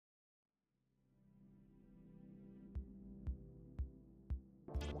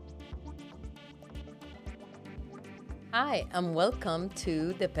Hi, and welcome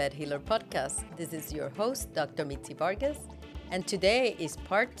to the Pet Healer Podcast. This is your host, Dr. Mitzi Vargas, and today is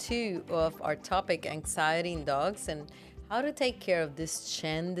part two of our topic anxiety in dogs and how to take care of these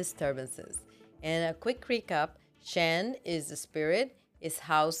Shen disturbances. And a quick recap: Shen is a spirit, is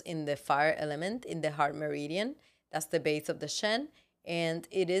housed in the fire element in the heart meridian. That's the base of the Shen, and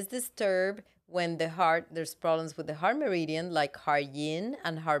it is disturbed when there's problems with the heart meridian, like heart yin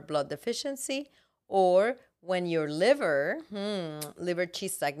and heart blood deficiency, or when your liver qi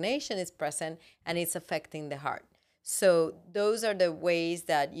stagnation is present and it's affecting the heart. So those are the ways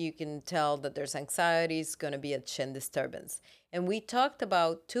that you can tell that there's anxiety, it's going to be a Shen disturbance. And we talked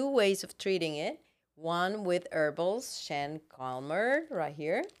about two ways of treating it. One with herbals, Shen Calmer, right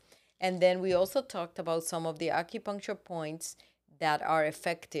here. And then we also talked about some of the acupuncture points that are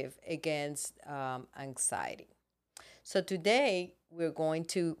effective against anxiety. So today we're going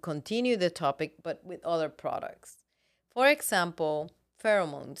to continue the topic, but with other products. For example,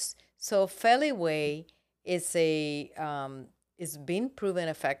 pheromones. So Feliway is been proven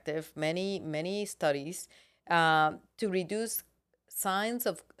effective. Many studies to reduce signs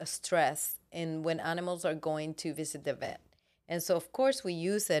of stress in when animals are going to visit the vet. And so, of course, we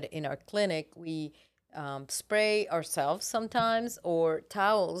use it in our clinic. We spray ourselves sometimes or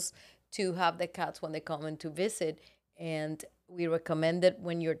towels to have the cats when they come in to visit. And we recommend it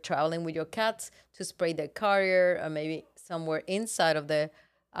when you're traveling with your cats to spray the carrier or maybe somewhere inside of the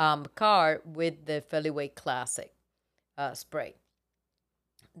car with the Feliway Classic spray.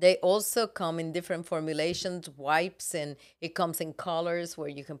 They also come in different formulations, wipes, and it comes in colors where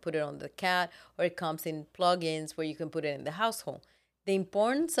you can put it on the cat, or it comes in plugins where you can put it in the household. The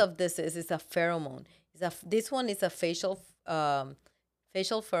importance of this is it's a pheromone. This one is a facial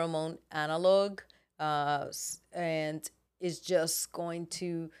pheromone analog, and is just going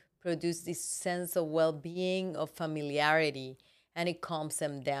to produce this sense of well-being, of familiarity, and it calms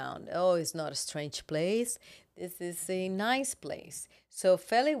them down. Oh, it's not a strange place. This is a nice place. So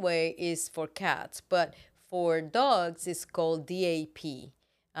Feliway is for cats, but for dogs, it's called DAP.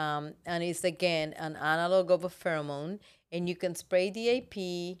 And it's again an analog of a pheromone, and you can spray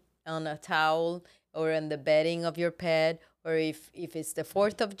DAP on a towel or in the bedding of your pet, or if it's the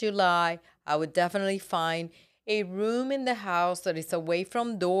 4th of July, I would definitely find a room in the house that is away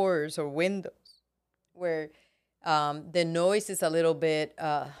from doors or windows where the noise is a little bit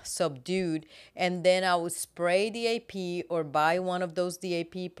subdued. And then I would spray DAP or buy one of those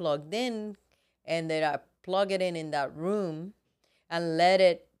DAP plugged in, and then I plug it in that room and let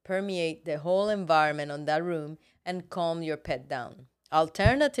it permeate the whole environment on that room and calm your pet down.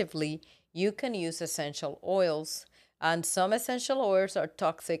 Alternatively, you can use essential oils, and some essential oils are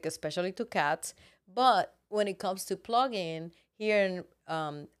toxic, especially to cats. But when it comes to plug-in, here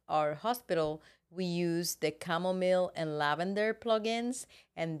in our hospital, we use the chamomile and lavender plugins,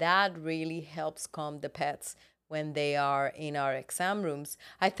 and that really helps calm the pets when they are in our exam rooms.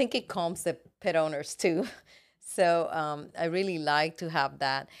 I think it calms the pet owners too. So I really like to have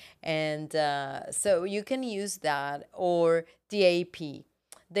that. And so you can use that or DAP.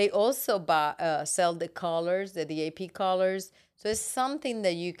 They also sell the collars, the DAP collars. So it's something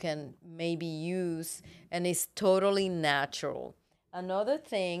that you can maybe use, and it's totally natural. Another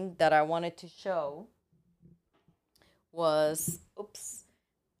thing that I wanted to show was, oops,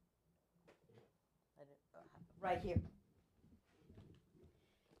 right here.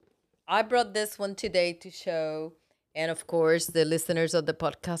 I brought this one today to show, and of course, the listeners of the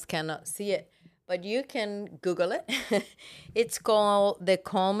podcast cannot see it, but you can Google it. It's called the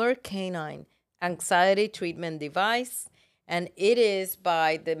Calmer Canine Anxiety Treatment Device, and it is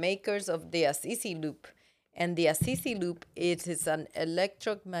by the makers of the Assisi Loop. And the Assisi Loop, it is an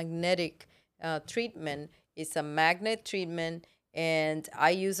electromagnetic treatment. It's a magnet treatment, and I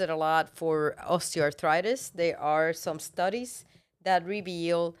use it a lot for osteoarthritis. There are some studies that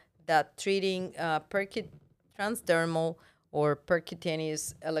reveal that treating transdermal or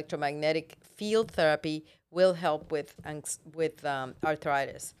percutaneous electromagnetic field therapy will help with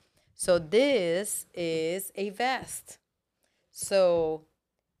arthritis. So this is a vest. So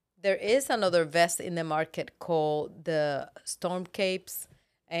there is another vest in the market called the Storm Capes,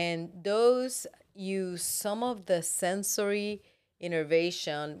 and those use some of the sensory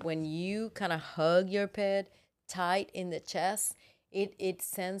innervation when you kind of hug your pet tight in the chest. It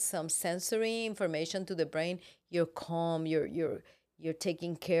sends some sensory information to the brain. You're calm. You're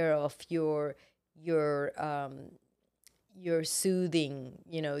taking care of you're soothing.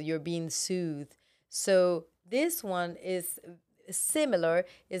 You're being soothed. So this one is similar.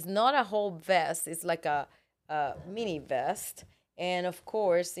 It's not a whole vest. It's like a mini vest, And of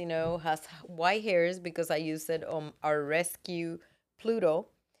course, has white hairs because I used it on our rescue Pluto.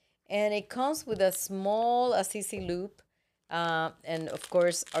 And it comes with a small Assisi loop. And of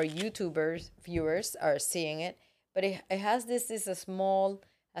course, our YouTubers viewers are seeing it. But it has this a small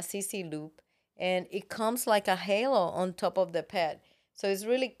Assisi loop, and it comes like a halo on top of the pet. So it's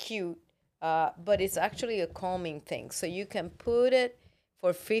really cute, but it's actually a calming thing. So you can put it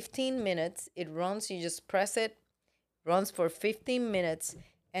for 15 minutes. It runs, you just press it, runs for 15 minutes,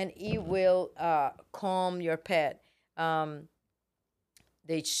 and it will calm your pet. Um,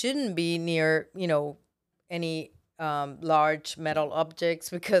 they shouldn't be near, any large metal objects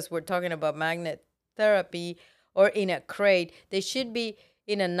because we're talking about magnet therapy, or in a crate. They should be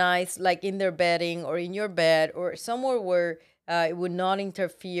in a nice, like in their bedding or in your bed, or somewhere where it would not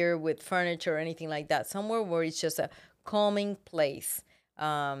interfere with furniture or anything like that. Somewhere where it's just a calming place,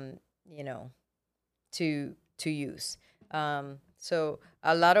 um, you know, to use. So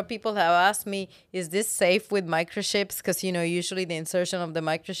a lot of people have asked me, is this safe with microchips? Because usually the insertion of the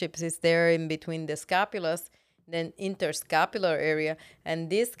microchips is there in between the scapulas, then interscapular area, and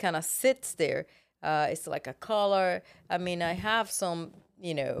this kind of sits there. It's like a collar. I mean, I have some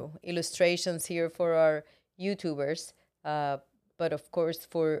illustrations here for our YouTubers, uh, but of course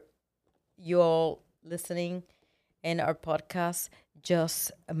for you all listening in our podcast,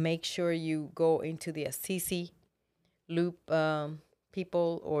 just make sure you go into the Assisi loop,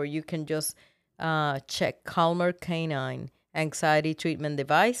 people, or you can just check Calmer Canine anxiety treatment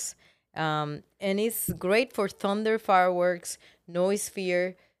device. And it's great for thunder, fireworks, noise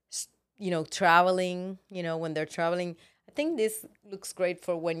fear, traveling, when they're traveling. I think this looks great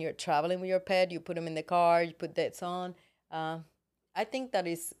for when you're traveling with your pet. You put them in the car, you put this on. Uh, I think that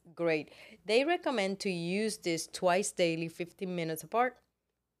is great. They recommend to use this twice daily, 15 minutes apart.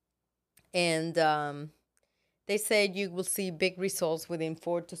 And they said you will see big results within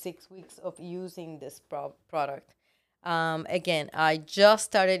 4 to 6 weeks of using this product. Again, I just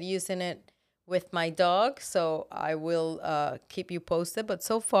started using it with my dog, so I will keep you posted. But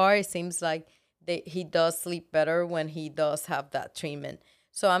so far, it seems like he does sleep better when he does have that treatment.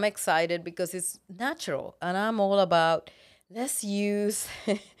 So I'm excited because it's natural, and I'm all about let's use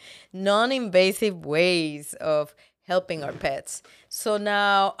non invasive ways of helping our pets. So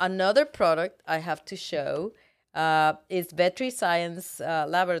now another product I have to show is Veterinary Science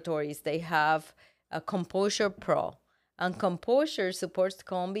Laboratories. They have a Composure Pro, and Composure supports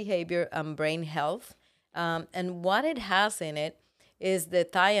calm behavior and brain health. And what it has in it is the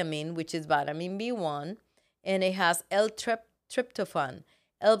thiamine, which is vitamin B1, and it has L-tryptophan.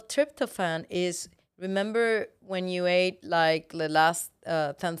 L-tryptophan is, remember when you ate like the last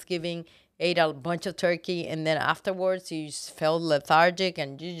Thanksgiving, ate a bunch of turkey, and then afterwards you just felt lethargic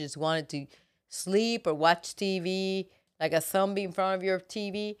and you just wanted to sleep or watch TV like a zombie in front of your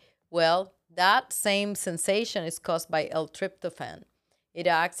TV? Well, that same sensation is caused by L-tryptophan. It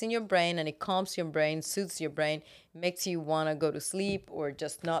acts in your brain and it calms your brain, soothes your brain, makes you want to go to sleep or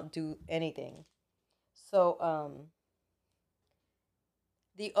just not do anything. So,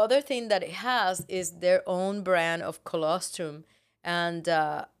 the other thing that it has is their own brand of colostrum. And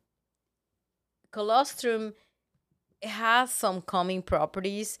colostrum has some calming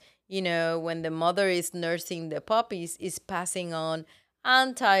properties. When the mother is nursing the puppies, is passing on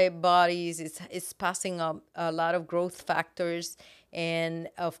antibodies, it's passing up a lot of growth factors, and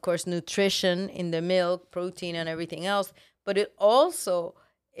of course nutrition in the milk, protein, and everything else. But it also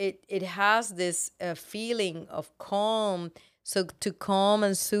it has this feeling of calm, so to calm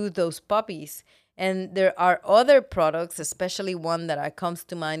and soothe those puppies. And there are other products, especially one that comes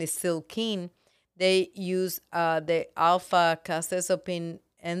to mind is Silkeen. They use the alpha casesopin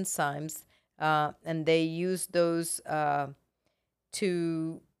enzymes, and they use those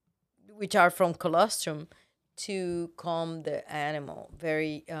to, which are from colostrum, to calm the animal.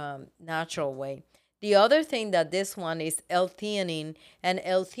 Very natural way. The other thing that this one is L-theanine, and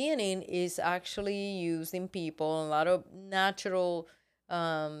L-theanine is actually used in people. A lot of naturopaths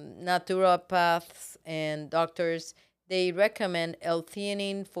and doctors, they recommend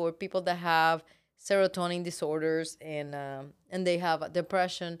L-theanine for people that have serotonin disorders, and they have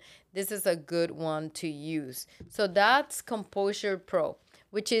depression. This is a good one to use. So that's Composure Pro,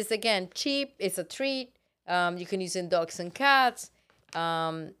 which is again cheap. It's a treat. You can use in dogs and cats,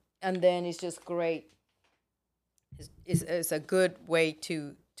 and then it's just great. It's a good way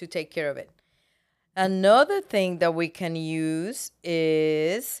to take care of it. Another thing that we can use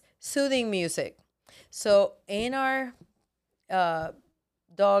is soothing music. So in our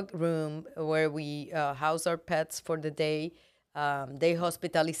dog room where we house our pets for the day, day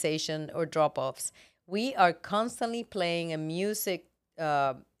hospitalization or drop offs, We are constantly playing a music.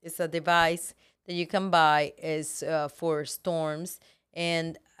 It's a device that you can buy is for storms,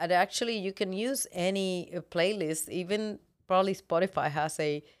 and actually you can use any playlist. Even probably Spotify has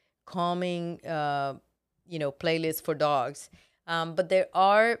a calming, playlist for dogs. But there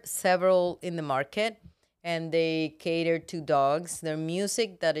are several in the market, and they cater to dogs. Their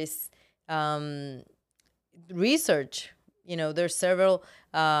music that is um, research. There's several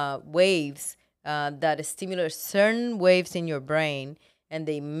waves that stimulate certain waves in your brain, and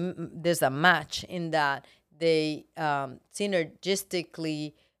there's a match in that they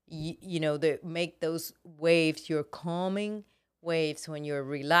synergistically, they make those waves your calming waves when you're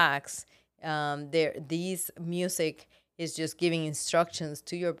relaxed. These music is just giving instructions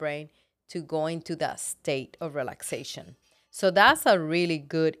to your brain to go into that state of relaxation. So that's a really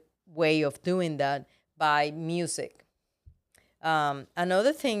good way of doing that, by music.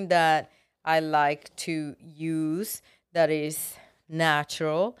 Another thing that I like to use that is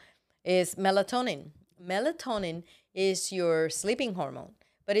natural is melatonin. Melatonin is your sleeping hormone,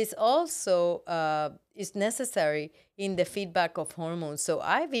 but it's also is necessary in the feedback of hormones. So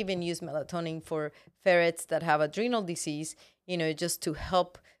I've even used melatonin for ferrets that have adrenal disease, just to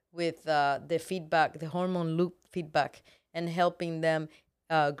help with the feedback, the hormone loop feedback, and helping them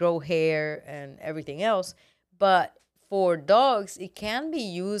grow hair and everything else. But for dogs, it can be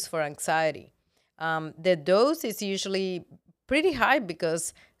used for anxiety. The dose is usually pretty high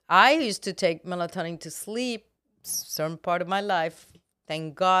because I used to take melatonin to sleep certain part of my life.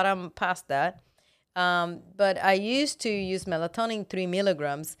 Thank God I'm past that. But I used to use melatonin 3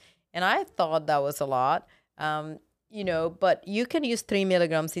 milligrams, and I thought that was a lot. But you can use 3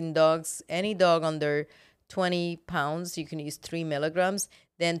 milligrams in dogs. Any dog under 20 pounds, you can use 3 milligrams.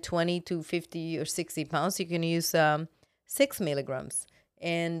 Then 20 to 50 or 60 pounds, you can use 6 milligrams.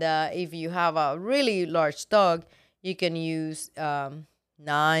 And if you have a really large dog, you can use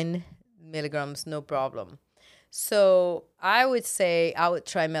 9 milligrams, no problem. So I would say I would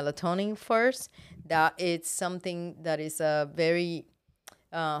try melatonin first. That it's something that is a very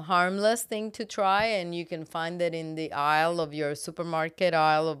harmless thing to try, and you can find it in the aisle of your supermarket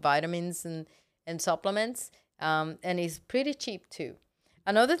aisle of vitamins and supplements. And it's pretty cheap too.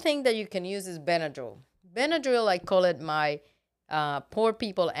 Another thing that you can use is Benadryl. Benadryl, I call it my poor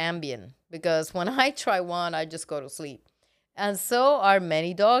people Ambien, because when I try one, I just go to sleep. And so are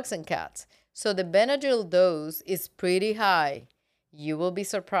many dogs and cats. So the Benadryl dose is pretty high. You will be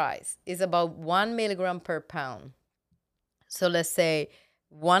surprised. It's about 1 milligram per pound. So let's say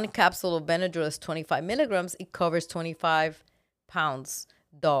one capsule of Benadryl is 25 milligrams. It covers 25 pounds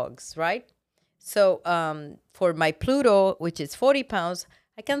dogs, right? So for my Pluto, which is 40 pounds,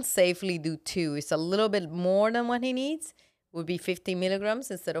 I can safely do two. It's a little bit more than what he needs. Would be 50 milligrams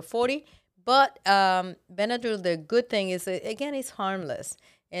instead of 40. But Benadryl, the good thing is, again, it's harmless.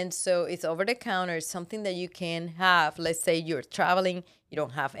 And so it's over the counter. It's something that you can have. Let's say you're traveling, you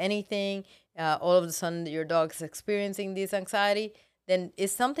don't have anything. All of a sudden, your dog's experiencing this anxiety. Then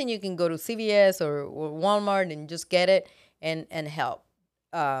it's something you can go to CVS or Walmart and just get it and help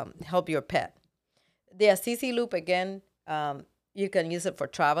your pet. The Assisi loop, again, you can use it for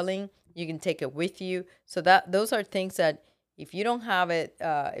traveling. You can take it with you. So those are things that if you don't have it,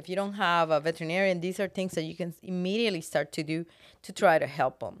 if you don't have a veterinarian, these are things that you can immediately start to do to try to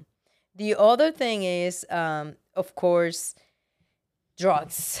help them. The other thing is, of course,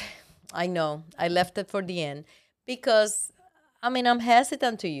 drugs. I know I left it for the end because, I mean, I'm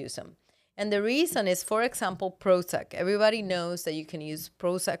hesitant to use them. And the reason is, for example, Prozac. Everybody knows that you can use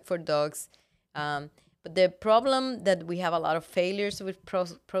Prozac for dogs. But the problem that we have a lot of failures with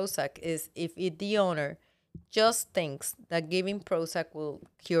Prozac is if the owner just thinks that giving Prozac will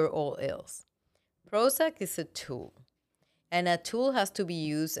cure all ills. Prozac is a tool, and a tool has to be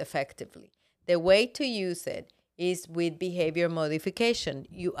used effectively. The way to use it is with behavior modification.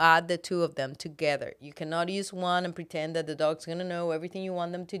 You add the two of them together. You cannot use one and pretend that the dog's going to know everything you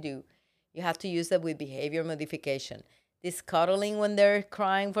want them to do. You have to use it with behavior modification. This cuddling when they're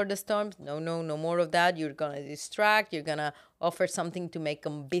crying for the storms, no, no more of that. You're going to distract. You're going to offer something to make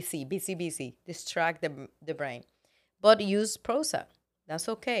them busy, distract the brain. But use Prozac. That's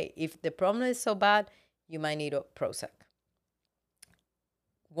okay. If the problem is so bad, you might need a Prozac.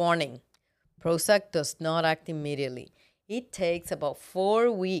 Warning, Prozac does not act immediately. It takes about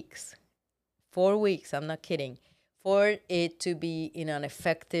 4 weeks, 4 weeks, I'm not kidding, for it to be in an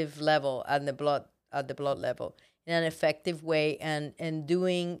effective level at the blood level, in an effective way, and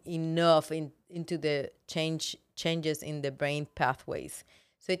doing enough into the changes in the brain pathways.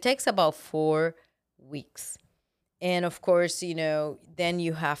 So it takes about 4 weeks. And of course, then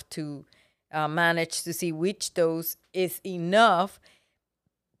you have to manage to see which dose is enough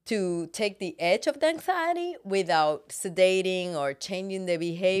to take the edge of the anxiety without sedating or changing the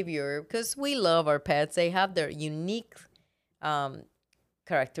behavior, because we love our pets. They have their unique um,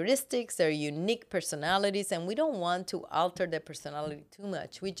 characteristics, their unique personalities, and we don't want to alter their personality too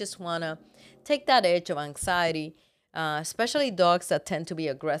much. We just want to take that edge of anxiety, especially dogs that tend to be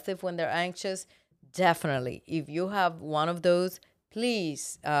aggressive when they're anxious. Definitely, if you have one of those,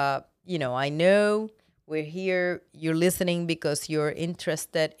 please, I know we're here, you're listening because you're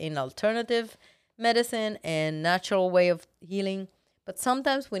interested in alternative medicine and natural way of healing, but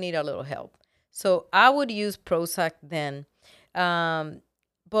sometimes we need a little help. So I would use Prozac then. Um,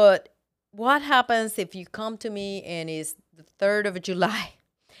 but what happens if you come to me and it's the 3rd of July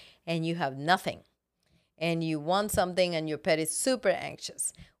and you have nothing and you want something and your pet is super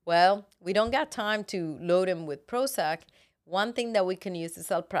anxious? Well, we don't got time to load him with Prozac. One thing that we can use is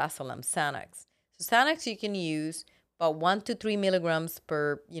alprazolam, Xanax. So Xanax you can use about 1 to 3 milligrams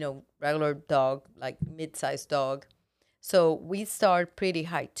per, regular dog, like mid-sized dog. So we start pretty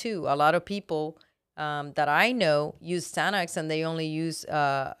high too. A lot of people that I know use Xanax and they only use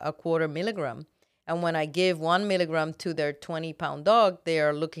a 1/4 milligram. And when I give 1 milligram to their 20-pound dog, they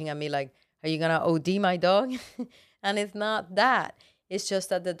are looking at me like, are you going to OD my dog? And it's not that. It's just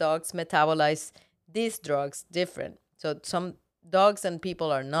that the dogs metabolize these drugs different. So some dogs and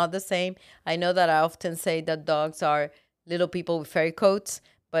people are not the same. I know that I often say that dogs are little people with fairy coats,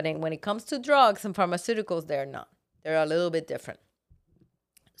 but when it comes to drugs and pharmaceuticals, they're not. They're a little bit different.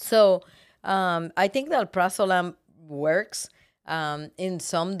 So I think that alprazolam works. In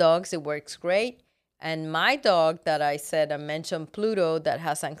some dogs, it works great. And my dog that I mentioned Pluto, that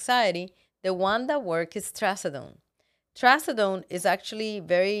has anxiety, the one that works is trazodone. Trazodone is actually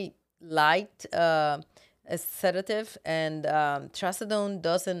very light a sedative, and trazodone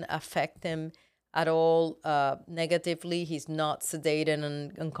doesn't affect him at all negatively. He's not sedated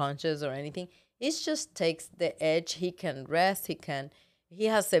and unconscious or anything. It just takes the edge. He can rest. He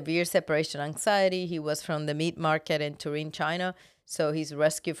has severe separation anxiety. He was from the meat market in Turin, China. So he's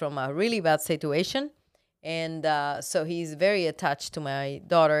rescued from a really bad situation. And so he's very attached to my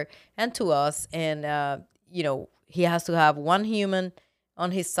daughter and to us. And, he has to have one human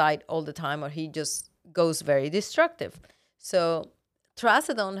on his side all the time or he just goes very destructive. So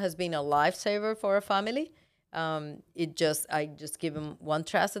trazodone has been a lifesaver for our family. I just give him one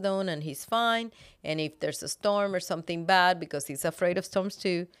trazodone and he's fine. And if there's a storm or something bad, because he's afraid of storms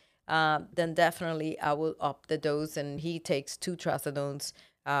too, then definitely I will up the dose and he takes 2 trazodones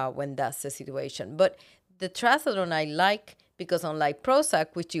when that's the situation. But the trazodone I like because unlike Prozac,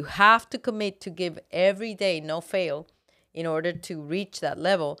 which you have to commit to give every day, no fail, in order to reach that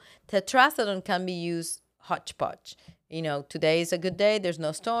level, tetrazoline can be used hodgepodge. Today is a good day. There's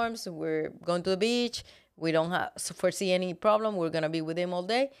no storms. We're going to the beach. We don't foresee any problem. We're going to be with him all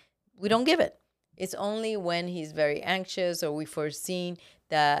day. We don't give it. It's only when he's very anxious or we foreseen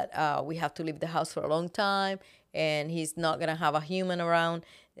that we have to leave the house for a long time and he's not going to have a human around.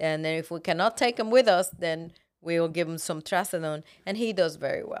 And then if we cannot take him with us, then we will give him some trazodone, and he does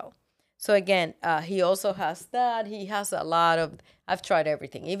very well. So again, he also has that. He has a lot of, I've tried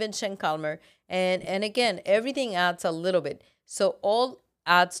everything, even Shen Calmer. And again, everything adds a little bit. So all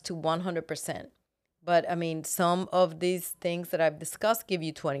adds to 100%. But I mean, some of these things that I've discussed give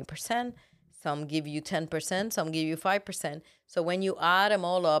you 20%. Some give you 10%. Some give you 5%. So when you add them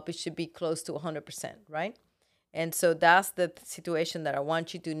all up, it should be close to 100%, right? And so that's the situation that I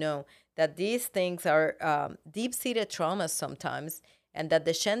want you to know, that these things are deep-seated traumas sometimes, and that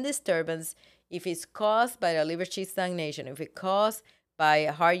the Shen disturbance, if it's caused by the liver sheath stagnation, if it's caused by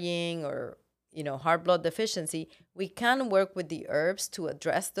a heart yin or heart blood deficiency, we can work with the herbs to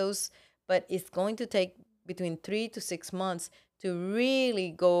address those, but it's going to take between 3 to 6 months to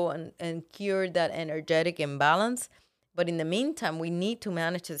really go and cure that energetic imbalance. But in the meantime, we need to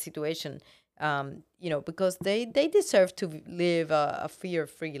manage the situation, because they deserve to live a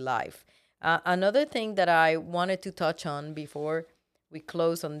fear-free life. Another thing that I wanted to touch on before we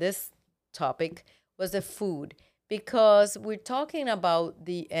close on this topic was the food, because we're talking about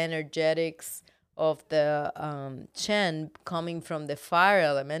the energetics of the Shen coming from the fire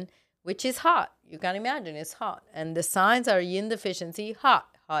element, which is hot. You can imagine it's hot. And the signs are yin deficiency, hot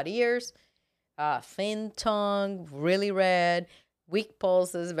ears, thin tongue, really red, weak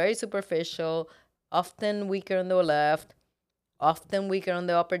pulses, very superficial, often weaker on the left, often weaker on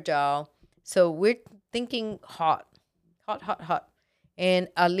the upper jaw. So we're thinking hot. And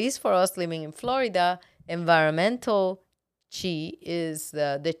at least for us living in Florida, environmental chi is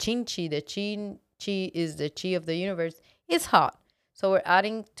the Qin chi. The Qin chi is the chi of the universe. It's hot. So we're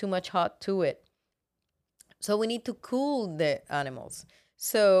adding too much hot to it. So we need to cool the animals.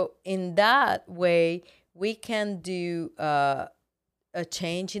 So in that way, we can do a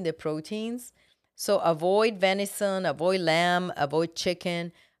change in the proteins. So avoid venison, avoid lamb, avoid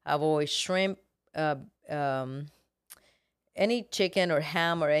chicken, avoid shrimp, uh, um, any chicken or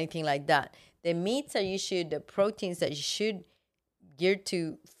ham or anything like that. The meats that you should, the proteins that you should gear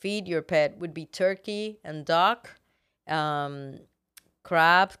to feed your pet would be turkey and duck, um,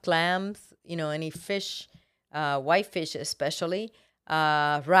 crab, clams, any fish, white fish especially.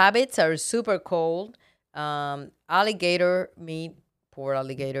 Rabbits are super cold. Alligator meat, poor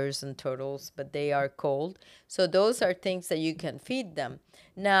alligators and turtles, but they are cold. So those are things that you can feed them.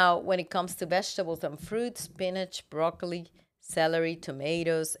 Now, when it comes to vegetables and fruits, spinach, broccoli, celery,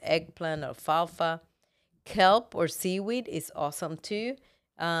 tomatoes, eggplant, alfalfa, kelp or seaweed is awesome too.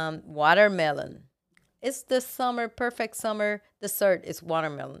 Watermelon. It's the summer, perfect summer dessert is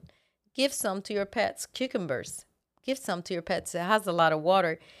watermelon. Give some to your pets. Cucumbers. Give some to your pets. It has a lot of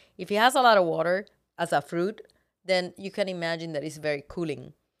water. If it has a lot of water as a fruit, then you can imagine that it's very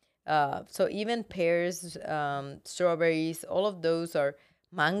cooling. So even pears, strawberries, all of those are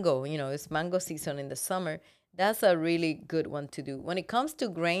mango. It's mango season in the summer. That's a really good one to do. When it comes to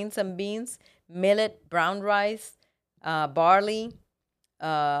grains and beans, millet, brown rice, barley,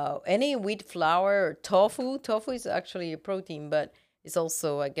 any wheat flour or tofu. Tofu is actually a protein, but it's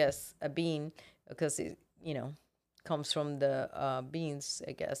also, I guess, a bean because it, comes from the beans,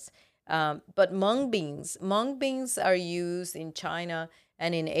 I guess. But mung beans are used in China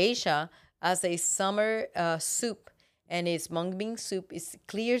and in Asia as a summer soup, and its mung bean soup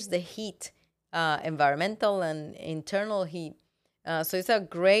clears the heat, environmental and internal heat. So it's a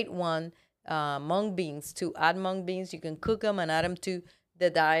great one. Mung beans, to add mung beans, you can cook them and add them to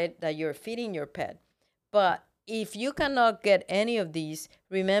the diet that you're feeding your pet. But if you cannot get any of these,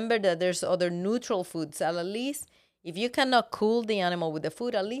 remember that there's other neutral foods. At least if you cannot cool the animal with the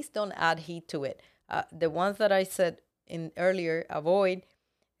food, at least don't add heat to it. The ones that I said in earlier, avoid.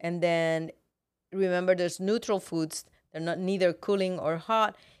 And then remember there's neutral foods. They're not neither cooling or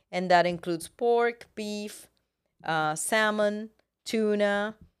hot. And that includes pork, beef, salmon,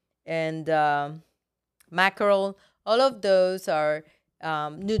 tuna, and mackerel. All of those are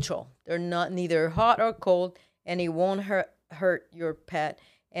neutral. They're not neither hot or cold, and it won't hurt your pet.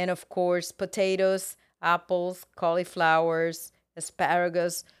 And of course, potatoes, apples, cauliflowers,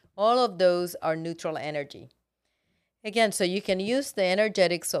 asparagus, all of those are neutral energy. Again, so you can use the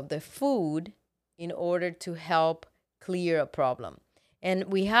energetics of the food in order to help clear a problem. And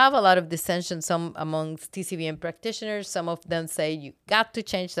we have a lot of dissension, some amongst TCVM practitioners. Some of them say you got to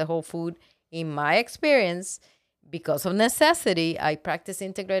change the whole food. In my experience, because of necessity, I practice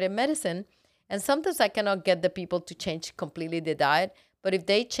integrated medicine. And sometimes I cannot get the people to change completely the diet. But if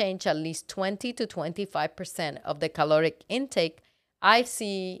they change at least 20 to 25% of the caloric intake, I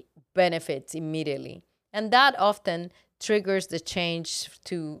see benefits immediately. And that often triggers the change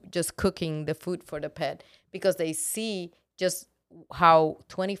to just cooking the food for the pet, because they see just how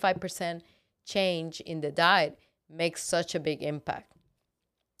 25% change in the diet makes such a big impact.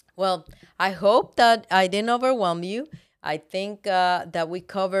 Well, I hope that I didn't overwhelm you. I think that we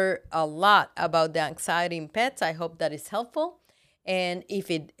cover a lot about the anxiety in pets. I hope that is helpful. And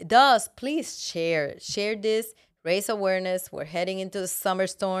if it does, please share this, raise awareness. We're heading into the summer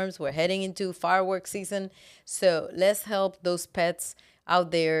storms. We're heading into fireworks season. So let's help those pets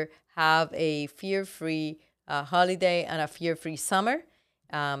out there have a fear-free holiday and a fear-free summer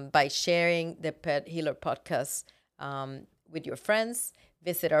by sharing the Pet Healer podcast with your friends.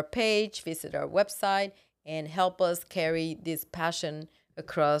 Visit our page, visit our website, and help us carry this passion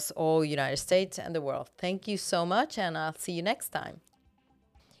across all United States and the world. Thank you so much, and I'll see you next time.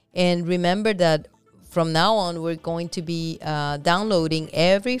 And remember that from now on, we're going to be downloading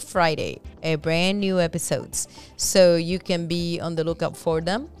every Friday a brand new episodes. So you can be on the lookout for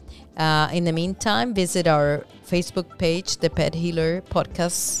them. In the meantime, visit our Facebook page, the Pet Healer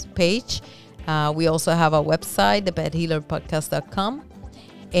Podcast page. We also have a website, thepethealerpodcast.com.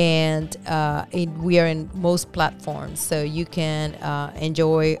 And we are in most platforms, so you can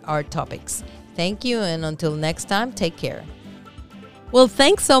enjoy our topics. Thank you, and until next time, take care. Well,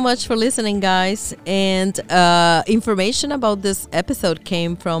 thanks so much for listening, guys. And information about this episode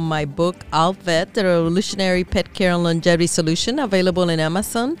came from my book, AlpVet, The Revolutionary Pet Care and Longevity Solution, available in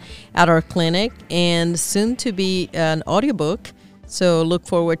Amazon at our clinic, and soon to be an audiobook. So look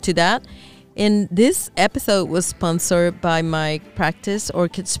forward to that. And this episode was sponsored by my practice,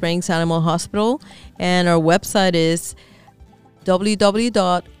 Orchid Springs Animal Hospital, and our website is www.osahv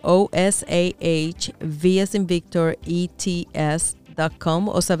as in Victor, ETS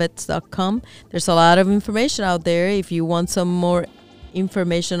osavets.com. There's a lot of information out there if you want some more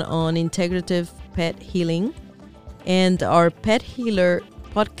information on integrative pet healing. And our Pet Healer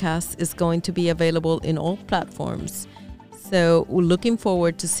podcast is going to be available in all platforms. So we're looking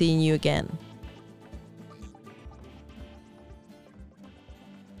forward to seeing you again.